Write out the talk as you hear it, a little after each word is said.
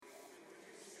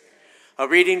A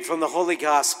reading from the Holy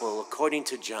Gospel according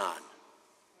to John.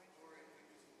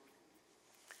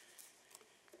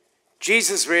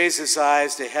 Jesus raised his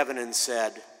eyes to heaven and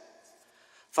said,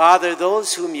 "Father,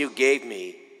 those whom you gave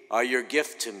me are your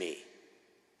gift to me.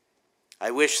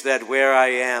 I wish that where I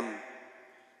am,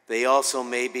 they also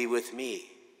may be with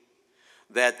me,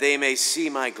 that they may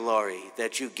see my glory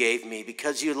that you gave me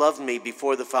because you loved me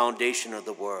before the foundation of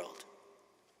the world.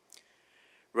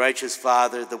 Righteous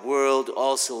Father, the world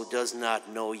also does not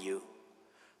know you,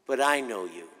 but I know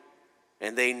you,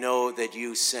 and they know that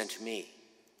you sent me.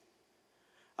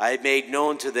 I have made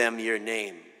known to them your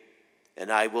name, and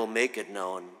I will make it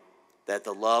known, that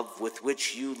the love with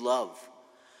which you loved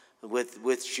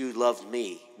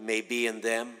me may be in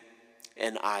them,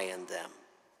 and I in them."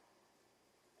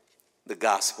 The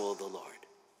Gospel of the Lord.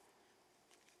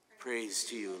 Praise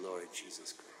to you, Lord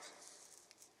Jesus Christ.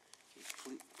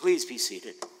 Please be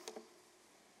seated.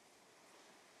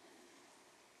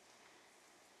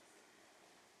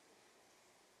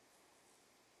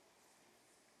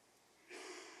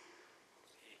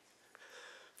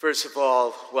 First of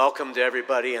all, welcome to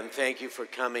everybody, and thank you for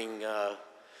coming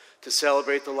to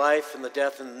celebrate the life and the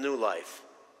death and the new life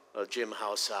of Jim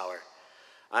Hausauer.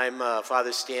 I'm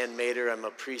Father Stan Mader. I'm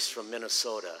a priest from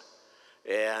Minnesota,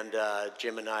 and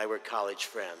Jim and I were college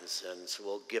friends, and so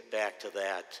we'll get back to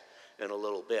that in a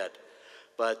little bit.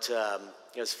 But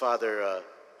as Father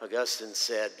Augustine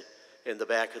said in the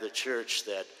back of the church,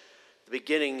 that at the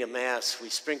beginning of Mass, we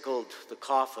sprinkled the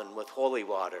coffin with holy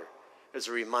water as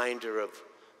a reminder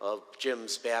of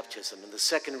Jim's baptism. In the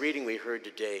second reading we heard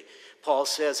today, Paul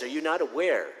says, "Are you not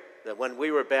aware that when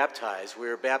we were baptized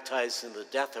in the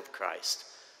death of Christ,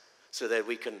 so that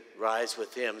we can rise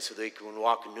with him, so that we can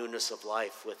walk in newness of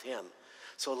life with him?"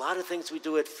 So a lot of things we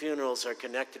do at funerals are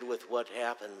connected with what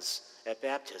happens at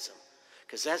baptism,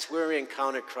 because that's where we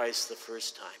encounter Christ the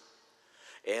first time.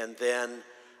 And then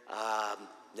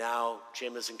now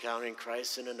Jim is encountering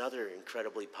Christ in another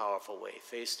incredibly powerful way,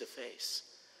 face to face.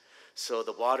 So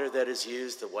the water that is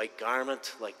used, the white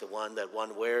garment, like the one that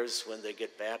one wears when they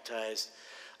get baptized,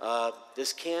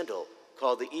 this candle,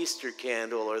 called the Easter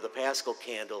candle or the Paschal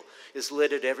candle, is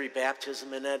lit at every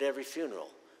baptism and at every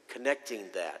funeral,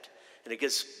 connecting that. And it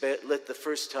gets lit the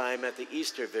first time at the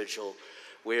Easter Vigil,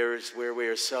 where we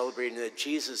are celebrating that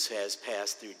Jesus has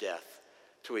passed through death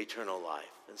to eternal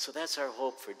life. And so that's our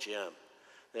hope for Jim.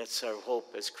 That's our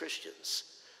hope as Christians,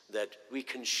 that we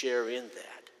can share in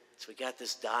that. So we got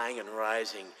this dying and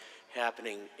rising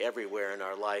happening everywhere in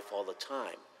our life all the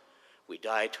time. We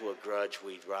die to a grudge,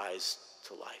 we rise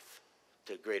to life,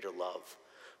 to greater love.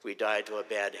 We die to a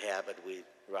bad habit, we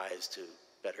rise to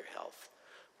better health.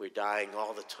 We're dying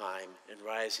all the time and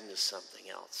rising to something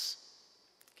else.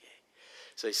 Okay.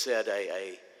 So I said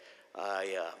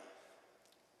I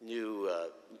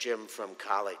knew Jim from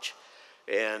college,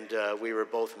 and we were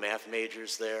both math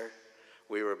majors there.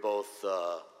 We were both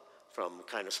from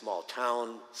kind of small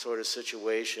town sort of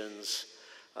situations.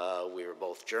 We were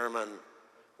both German.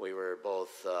 We were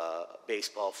both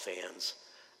baseball fans.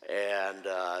 And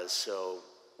so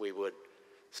we would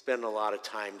spend a lot of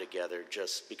time together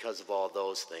just because of all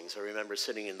those things. I remember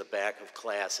sitting in the back of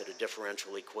class at a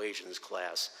differential equations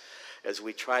class as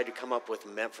we tried to come up with,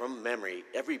 from memory,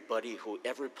 everybody who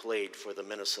ever played for the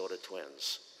Minnesota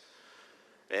Twins.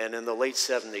 And in the late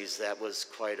 70s, that was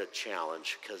quite a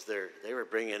challenge because they were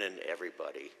bringing in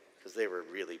everybody because they were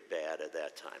really bad at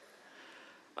that time.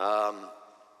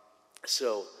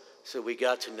 So we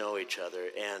got to know each other,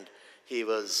 and he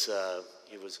was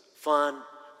fun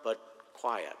but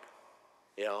quiet,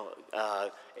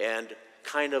 and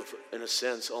kind of, in a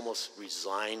sense, almost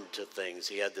resigned to things.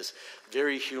 He had this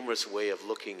very humorous way of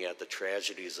looking at the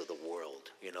tragedies of the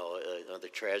world, the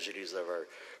tragedies of our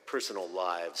personal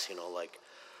lives, like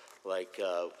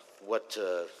what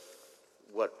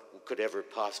could ever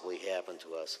possibly happen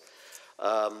to us.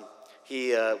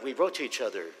 We wrote to each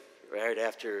other right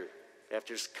after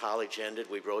college ended.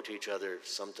 We wrote to each other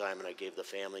sometime, and I gave the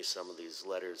family some of these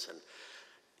letters, and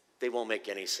they won't make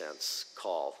any sense.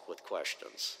 Call with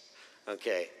questions.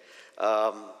 Okay.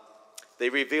 They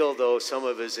reveal, though, some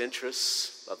of his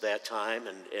interests of that time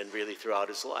and really throughout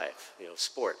his life.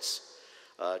 Sports,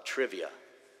 trivia,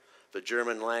 the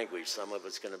German language. Some of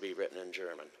it's going to be written in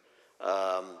German.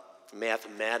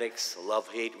 Mathematics, a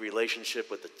love-hate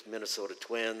relationship with the Minnesota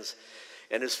Twins,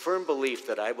 and his firm belief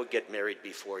that I would get married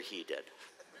before he did.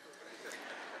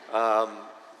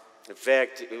 In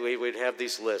fact, we would have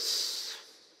these lists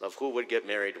of who would get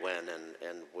married when,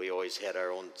 and we always had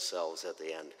our own selves at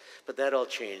the end. But that all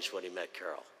changed when he met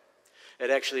Carol.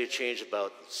 It actually changed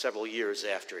about several years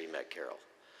after he met Carol.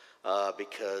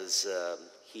 because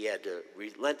he had to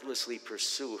relentlessly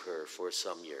pursue her for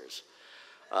some years.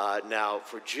 Now,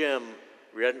 for Jim,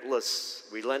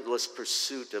 relentless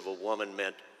pursuit of a woman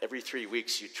meant every 3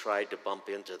 weeks you tried to bump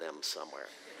into them somewhere.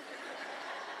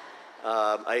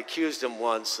 I accused him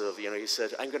once of, he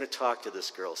said, I'm going to talk to this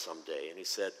girl someday. And he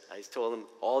said, I told him,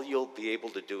 all you'll be able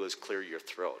to do is clear your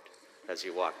throat as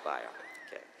you walk by her.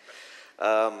 Okay.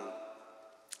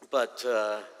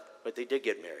 But they did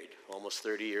get married almost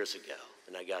 30 years ago,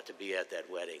 and I got to be at that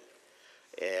wedding.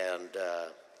 And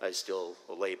I was still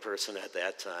a lay person at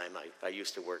that time. I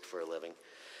used to work for a living.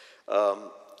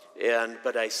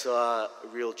 But I saw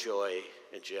real joy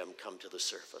in Jim come to the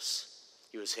surface.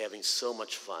 He was having so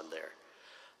much fun there.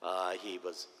 He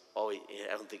was always,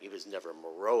 I don't think he was never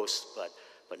morose,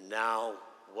 but now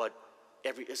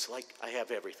it's like I have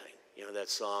everything. That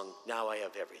song, Now I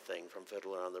Have Everything from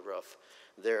Fiddler on the Roof.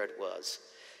 There it was.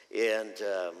 And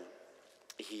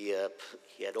he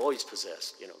had always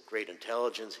possessed, great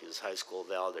intelligence. He was high school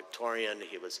valedictorian.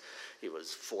 He was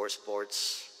four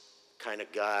sports kind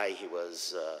of guy. He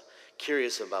was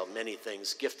curious about many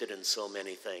things, gifted in so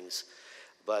many things.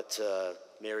 But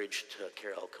marriage to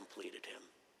Carol completed him.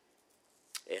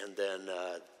 And then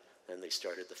they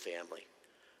started the family.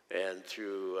 And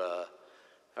through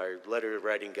our letter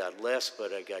writing got less,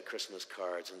 but I got Christmas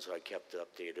cards, and so I kept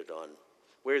updated on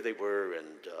where they were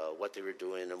and what they were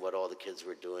doing and what all the kids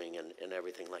were doing and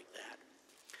everything like that.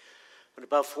 But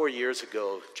about 4 years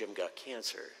ago, Jim got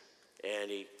cancer, and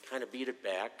he kind of beat it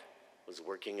back, was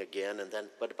working again,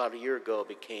 but about a year ago it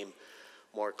became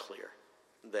more clear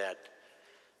that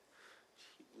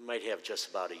he might have just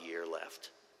about a year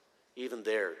left. Even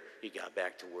there, he got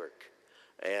back to work.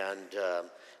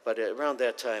 But around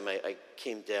that time, I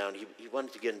came down. He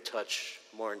wanted to get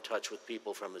more in touch with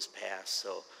people from his past,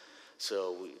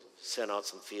 so we sent out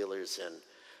some feelers,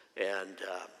 and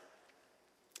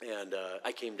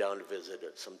I came down to visit.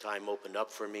 Some time opened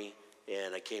up for me,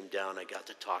 and I came down. I got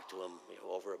to talk to him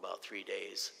over about 3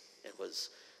 days. That was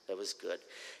good.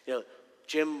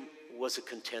 Jim was a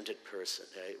contented person.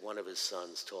 One of his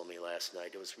sons told me last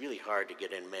night it was really hard to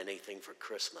get him anything for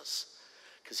Christmas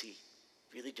because he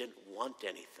really didn't want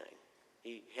anything.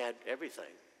 He had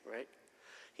everything, right?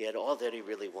 He had all that he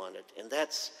really wanted. And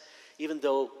that's, even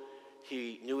though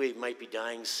he knew he might be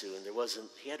dying soon,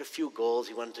 he had a few goals.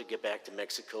 He wanted to get back to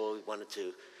Mexico. He wanted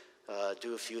to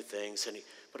do a few things.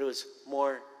 But it was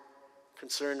more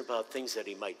concerned about things that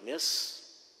he might miss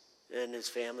in his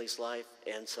family's life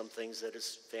and some things that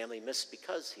his family missed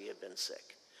because he had been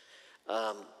sick.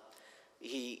 But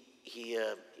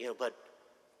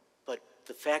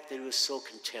the fact that he was so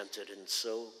contented and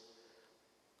so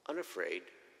unafraid,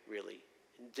 really,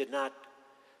 did not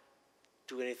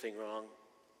do anything wrong,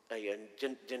 and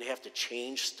didn't have to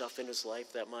change stuff in his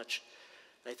life that much,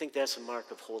 I think that's a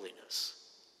mark of holiness.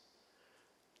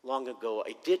 Long ago,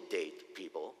 I did date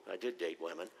people. I did date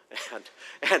women, and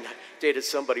I dated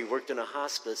somebody who worked in a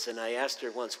hospice, and I asked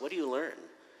her once, what do you learn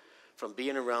from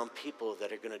being around people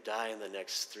that are going to die in the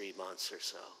next 3 months or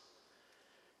so?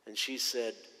 And she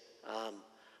said,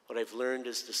 what I've learned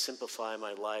is to simplify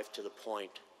my life to the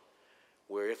point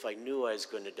where if I knew I was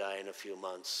going to die in a few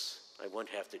months, I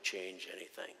wouldn't have to change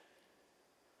anything.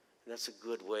 And that's a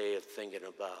good way of thinking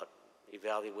about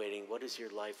evaluating what is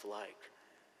your life like,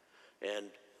 and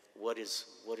what is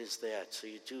that? So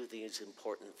you do these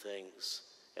important things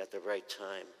at the right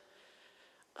time.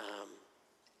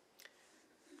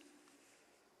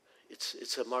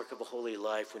 It's a mark of a holy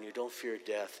life when you don't fear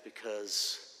death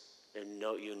because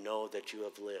you know that you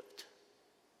have lived.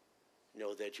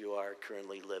 Know that you are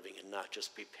currently living and not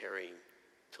just preparing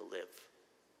to live.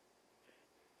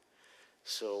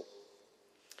 So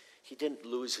he didn't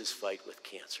lose his fight with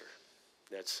cancer.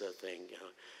 That's the thing.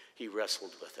 He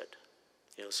wrestled with it.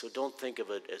 So don't think of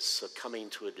it as succumbing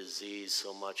to a disease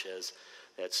so much as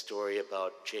that story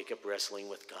about Jacob wrestling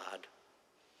with God,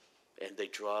 and they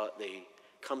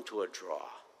come to a draw.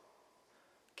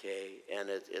 Okay, and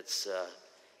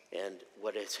and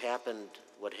what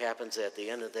happens at the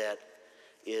end of that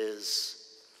is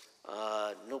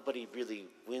nobody really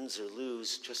wins or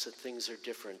loses, just that things are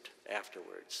different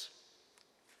afterwards.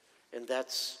 And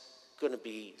that's going to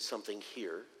be something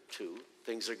here too.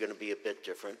 Things are going to be a bit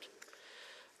different.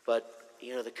 But,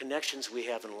 the connections we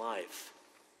have in life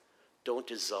don't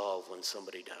dissolve when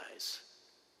somebody dies.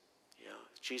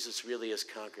 If Jesus really has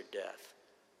conquered death,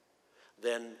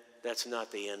 then that's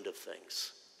not the end of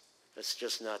things. That's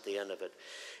just not the end of it.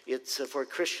 For a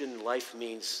Christian,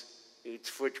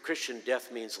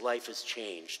 death means life is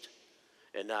changed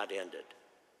and not ended.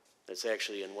 That's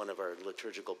actually in one of our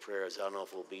liturgical prayers. I don't know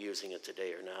if we'll be using it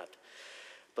today or not.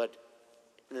 But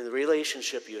And the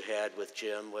relationship you had with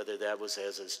Jim, whether that was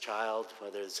as his child,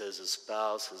 whether it's as his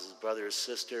spouse, as his brother or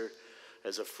sister,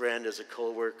 as a friend, as a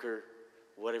co-worker,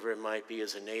 whatever it might be,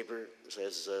 as a neighbor,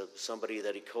 as somebody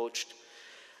that he coached,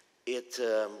 it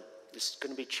is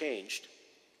going to be changed,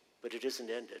 but it isn't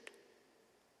ended.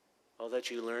 All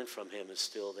that you learned from him is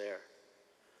still there.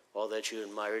 All that you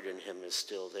admired in him is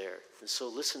still there. And so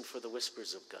listen for the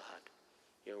whispers of God.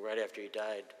 You know, right after he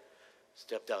died,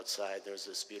 stepped outside, there was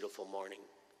this beautiful morning.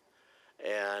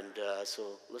 And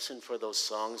so listen for those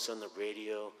songs on the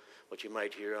radio, what you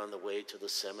might hear on the way to the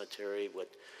cemetery,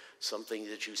 something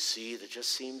that you see that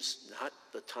just seems not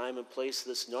the time and place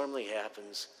this normally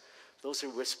happens. Those are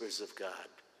whispers of God,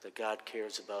 that God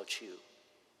cares about you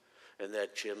and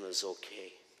that Jim is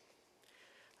okay.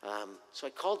 So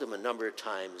I called him a number of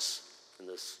times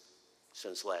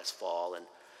since last fall,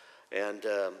 and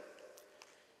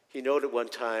he noted one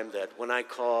time that when I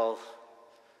call,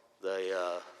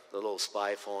 the little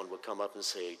spy phone would come up and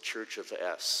say Church of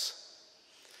S.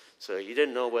 So you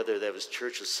didn't know whether that was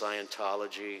Church of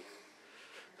Scientology,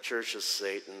 Church of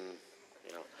Satan,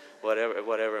 you know,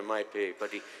 whatever it might be.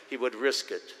 But he would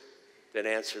risk it, then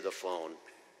answer the phone,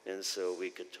 and so we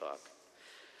could talk.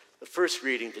 The first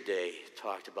reading today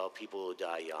talked about people who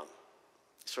die young.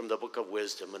 It's from the Book of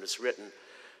Wisdom, and it's written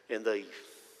in the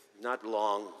not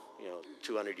long,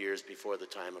 200 years before the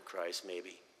time of Christ,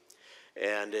 maybe.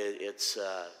 And it's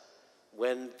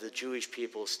when the Jewish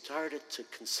people started to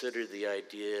consider the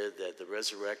idea that the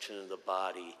resurrection of the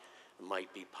body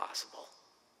might be possible,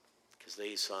 because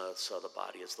they saw the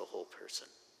body as the whole person.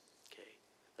 Okay,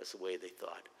 that's the way they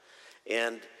thought,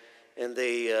 and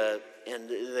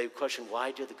they questioned,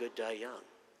 why do the good die young?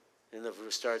 And the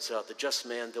verse starts out, the just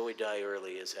man, though he die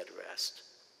early, is at rest.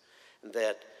 And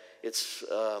that its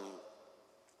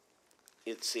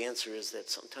answer is that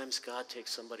sometimes God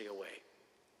takes somebody away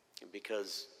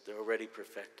because they're already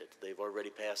perfected. They've already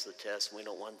passed the test, and we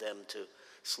don't want them to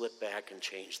slip back and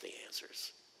change the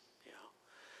answers.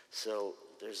 So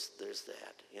there's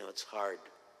that. It's hard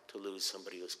to lose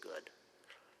somebody who's good.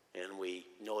 And we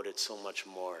note it so much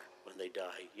more when they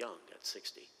die young, at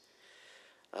 60.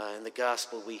 In the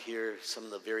gospel, we hear some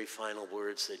of the very final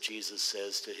words that Jesus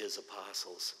says to his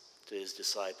apostles, to his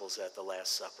disciples at the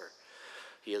Last Supper.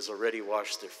 He has already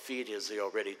washed their feet. He has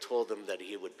already told them that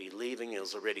he would be leaving. He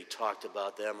has already talked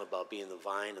about them, about being the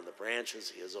vine and the branches.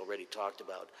 He has already talked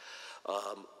about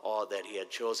all that he had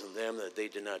chosen them, that they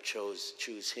did not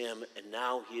choose him. And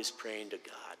now he is praying to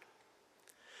God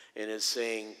and is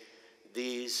saying,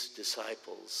 these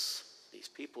disciples, these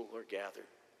people who are gathered,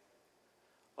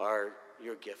 are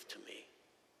your gift to me.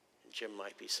 And Jim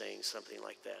might be saying something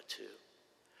like that too.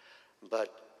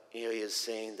 But he is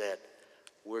saying that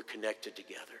we're connected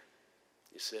together.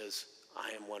 He says, I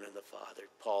am one in the Father.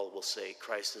 Paul will say,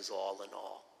 Christ is all in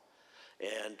all.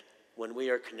 And when we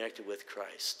are connected with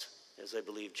Christ, as I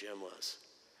believe Jim was,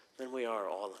 then we are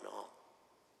all in all.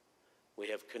 We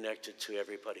have connected to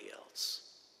everybody else.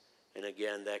 And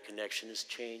again, that connection has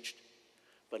changed,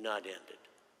 but not ended.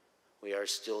 We are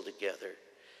still together.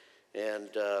 And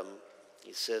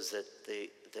he says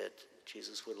that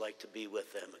Jesus would like to be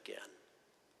with them again.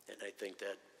 And I think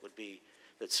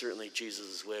that's certainly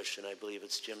Jesus' wish, and I believe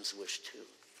it's Jim's wish too.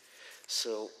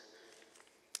 So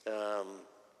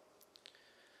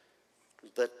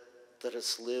let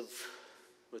us live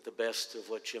with the best of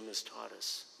what Jim has taught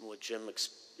us, and what Jim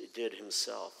did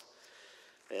himself.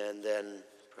 And then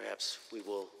perhaps we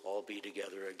will all be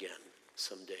together again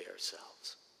someday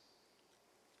ourselves.